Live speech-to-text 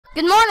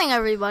Good morning,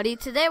 everybody.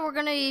 Today we're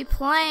going to be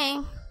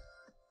playing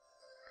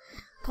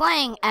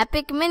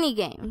epic mini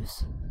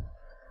games.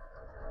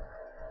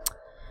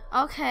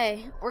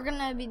 Okay, we're going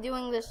to be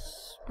doing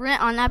this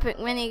sprint on epic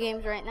mini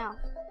games right now.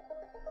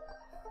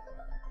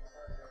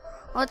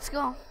 Let's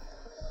go.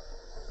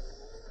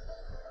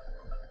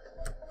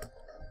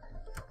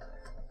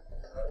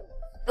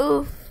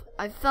 Oof,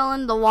 I fell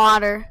in the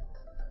water.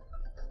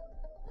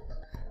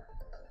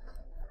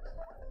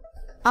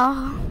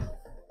 Oh,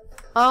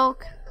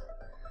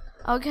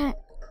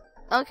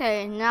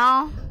 okay,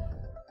 now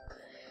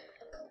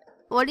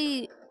what do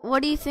you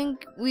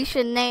think we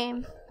should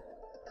name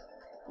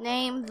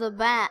the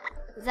bat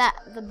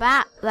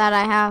that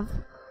I have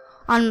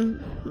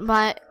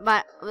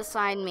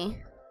beside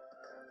me?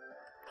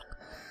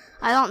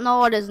 I don't know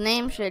what his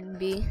name should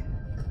be.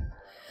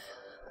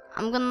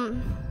 I'm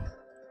gonna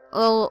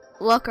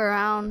look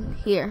around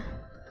here.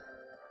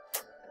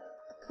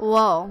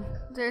 Whoa,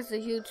 there's a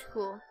huge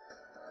pool.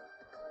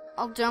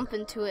 I'll jump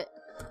into it.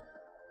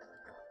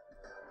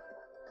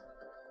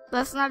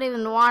 That's not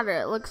even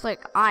water, it looks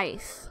like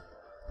ice.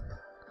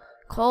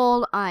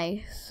 Cold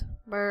ice.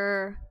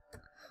 Brr.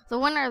 The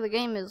winner of the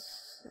game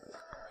is...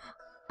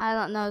 I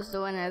don't know who's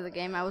the winner of the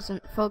game, I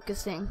wasn't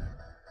focusing.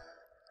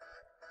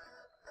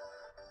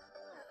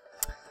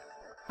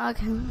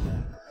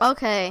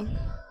 Okay.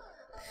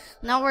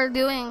 Now we're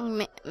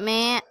doing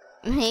manic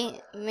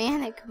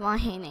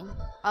mining.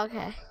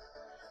 Okay.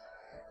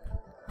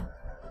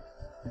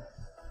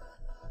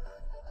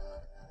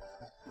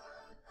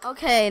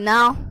 Okay,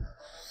 now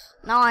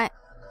I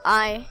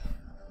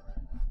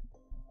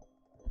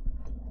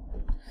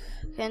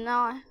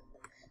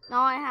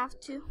have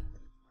to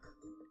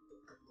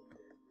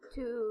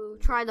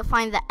try to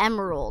find the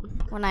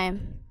emerald when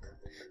I'm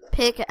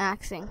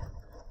pickaxing.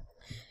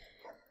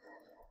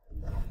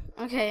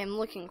 Okay, I'm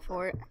looking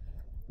for it.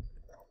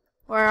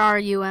 Where are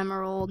you,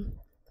 emerald?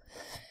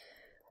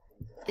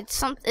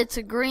 It's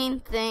a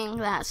green thing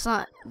that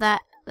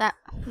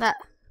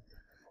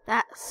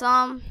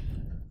some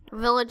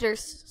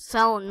villagers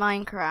sell in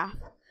Minecraft.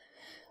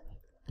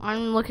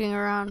 I'm looking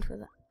around for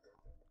that.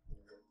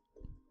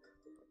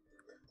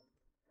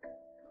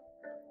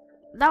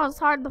 That was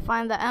hard to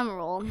find the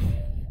emerald.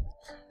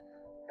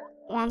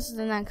 What's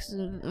the next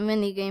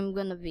mini game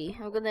gonna be?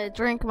 I'm gonna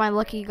drink my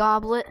lucky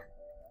goblet.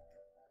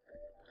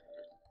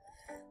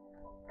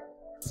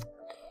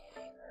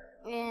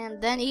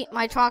 And then eat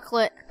my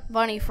chocolate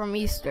bunny from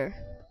Easter.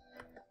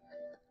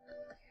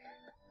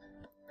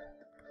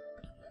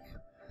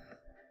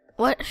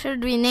 What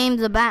should we name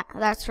the bat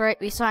that's right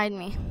beside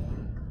me?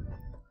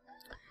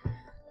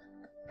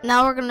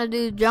 Now we're gonna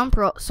do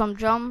some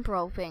jump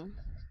roping.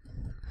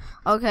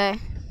 Okay,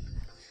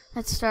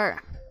 let's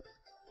start.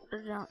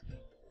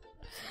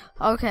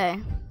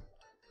 Okay.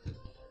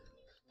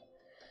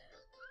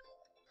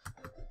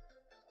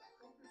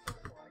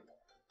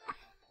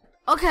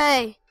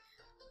 Okay.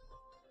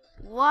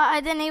 What?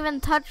 I didn't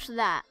even touch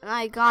that, and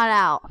I got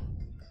out.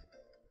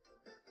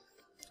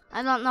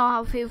 I don't know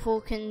how people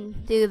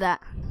can do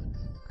that.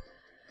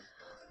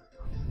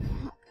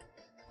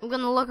 I'm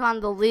gonna look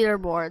on the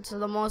leaderboard, so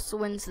the most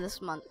wins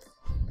this month.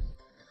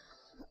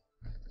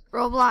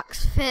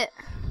 Roblox Fit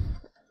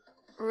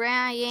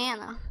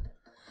Rihanna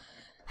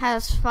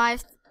has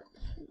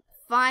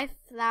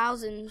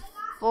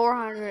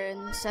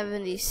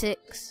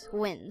 5,476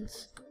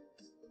 wins.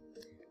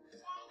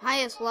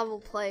 Highest level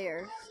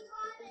players.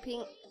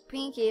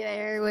 Pinky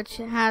Bear, which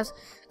has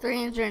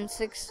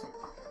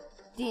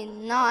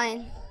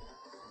 369.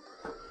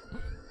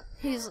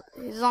 He's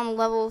on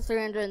level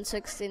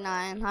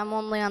 369. I'm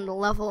only on the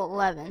level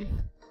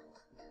 11.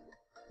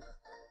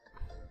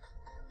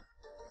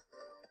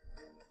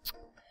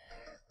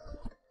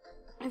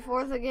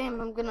 Before the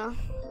game, I'm gonna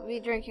be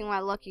drinking my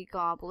lucky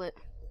goblet.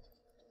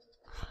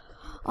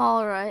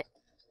 Alright.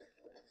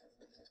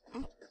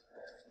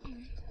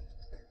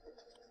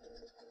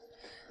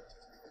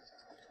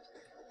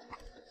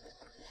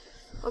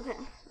 Okay.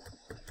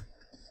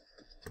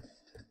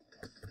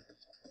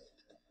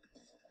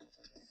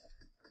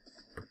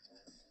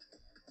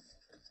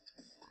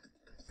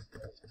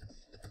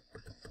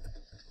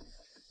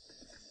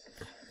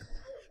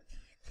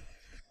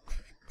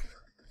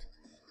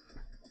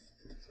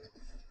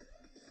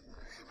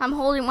 I'm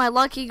holding my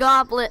lucky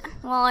goblet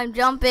while I'm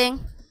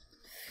jumping.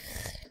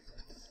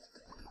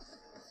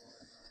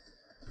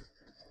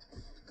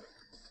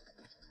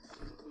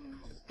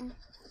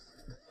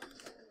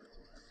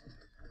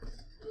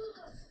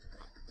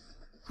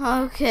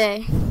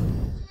 Okay.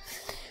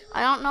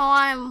 I don't know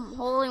why I'm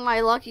holding my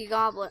lucky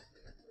goblet.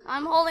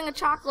 I'm holding a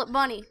chocolate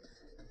bunny.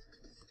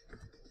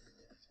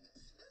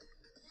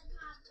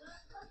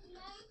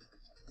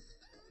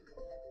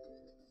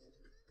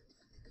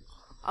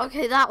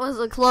 Okay, that was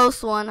a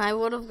close one. I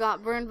would have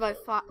got burned by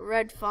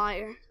red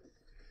fire.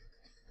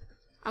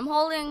 I'm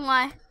holding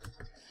my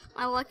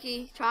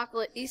lucky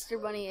chocolate Easter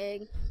bunny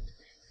egg.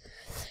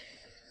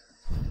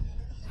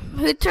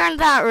 Who turned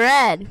that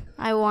red?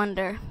 I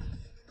wonder.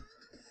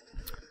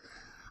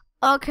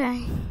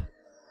 Okay.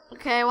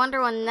 Okay, I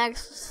wonder when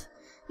next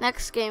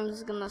next game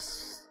is gonna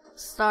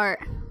start.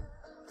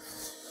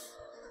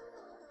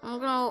 I'm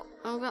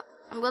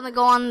gonna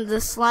go on the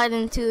slide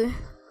into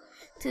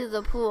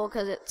the pool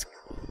because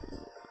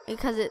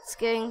it's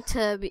getting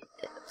to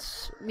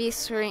be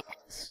spring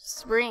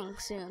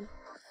soon.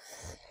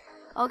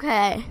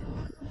 Okay,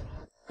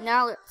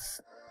 now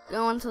let's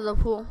go into the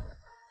pool.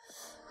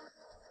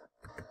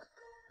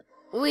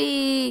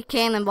 Wee,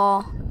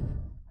 cannonball.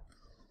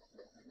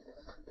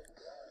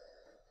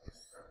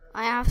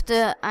 I have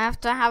to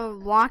have a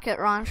rocket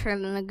launcher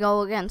and then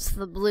go against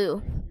the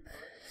blue.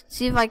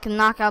 See if I can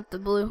knock out the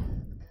blue.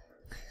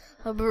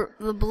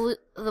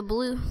 The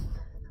blue.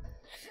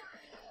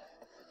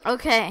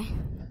 Okay.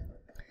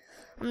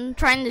 I'm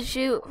trying to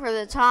shoot for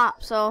the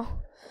top so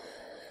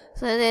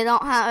they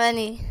don't have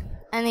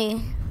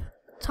any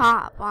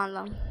top on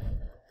them.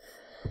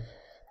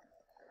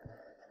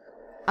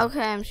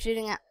 Okay, I'm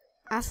shooting at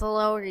the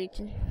low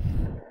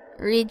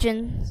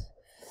regions.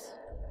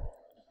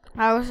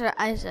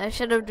 I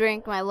should have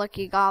drank my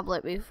lucky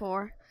goblet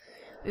before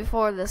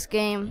this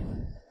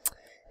game.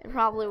 It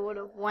probably would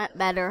have went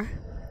better.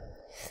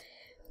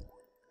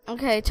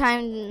 Okay,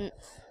 time.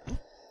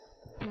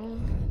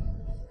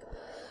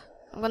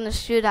 I'm gonna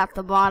shoot at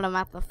the bottom,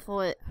 at the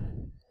foot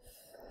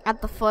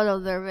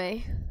of their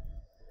bay.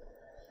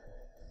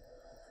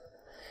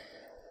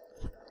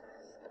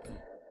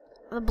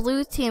 The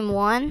blue team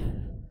won.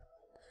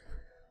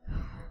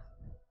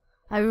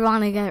 I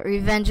want to get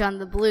revenge on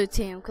the blue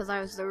team because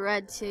I was the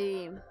red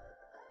team.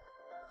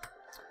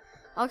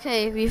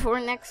 Okay, before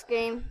next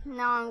game,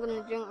 now I'm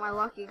gonna drink my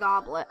lucky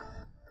goblet.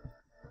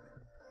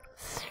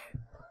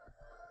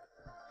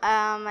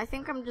 I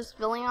think I'm just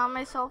filling on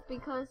myself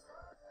because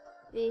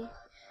I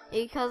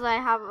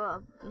have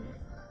a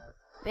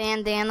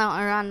bandana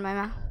around my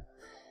mouth.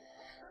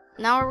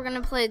 Now we're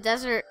gonna play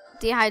Desert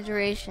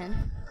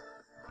Dehydration.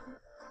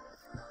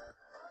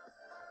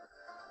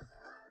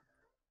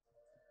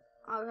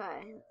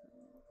 Okay.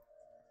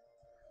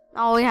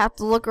 Now we have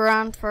to look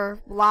around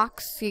for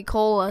Bloxy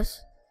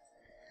Colas,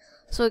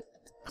 so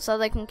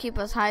they can keep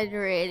us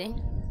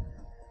hydrating.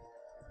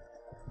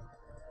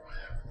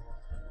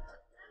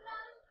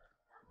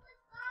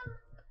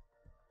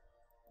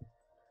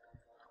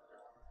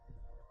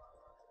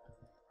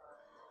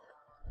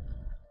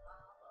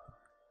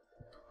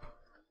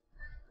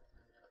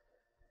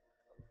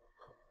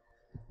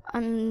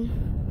 I'm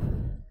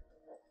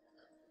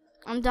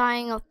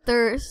dying of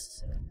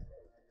thirst.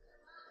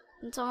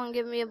 Can someone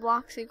give me a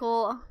Bloxy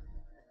Cola?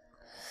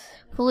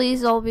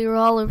 Please, all be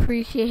well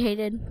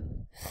appreciated.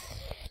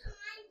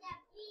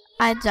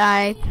 I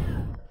died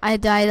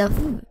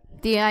of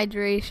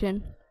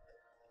dehydration.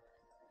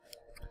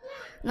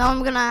 Now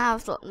I'm gonna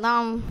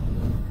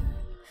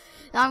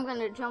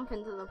jump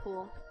into the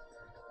pool.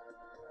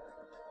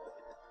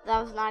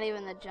 That was not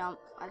even a jump.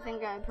 I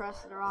think I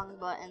pressed the wrong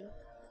button.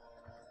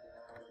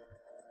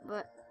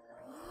 But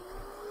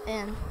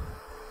in.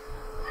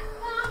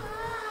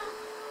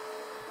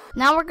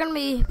 Now we're gonna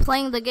be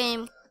playing the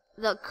game,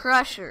 The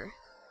Crusher.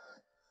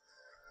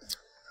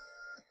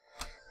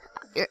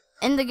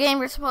 In the game,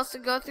 you're supposed to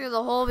go through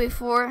the hole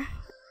before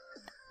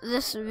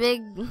this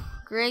big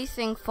gray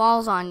thing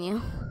falls on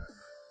you.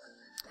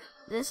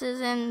 This is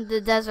in the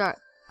desert.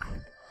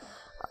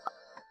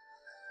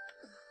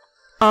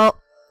 Oh,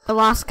 I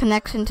lost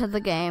connection to the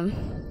game.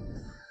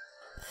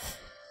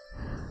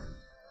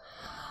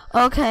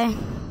 Okay,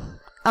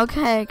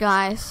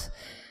 guys.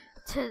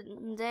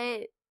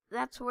 Today,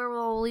 that's where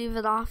we'll leave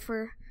it off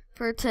for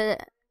today.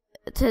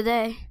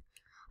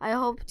 I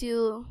hope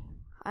you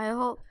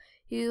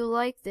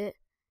liked it.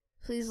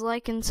 Please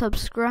like and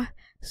subscribe,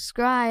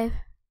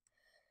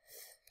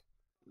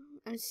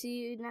 and see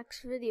you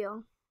next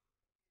video.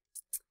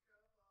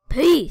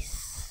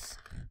 Peace.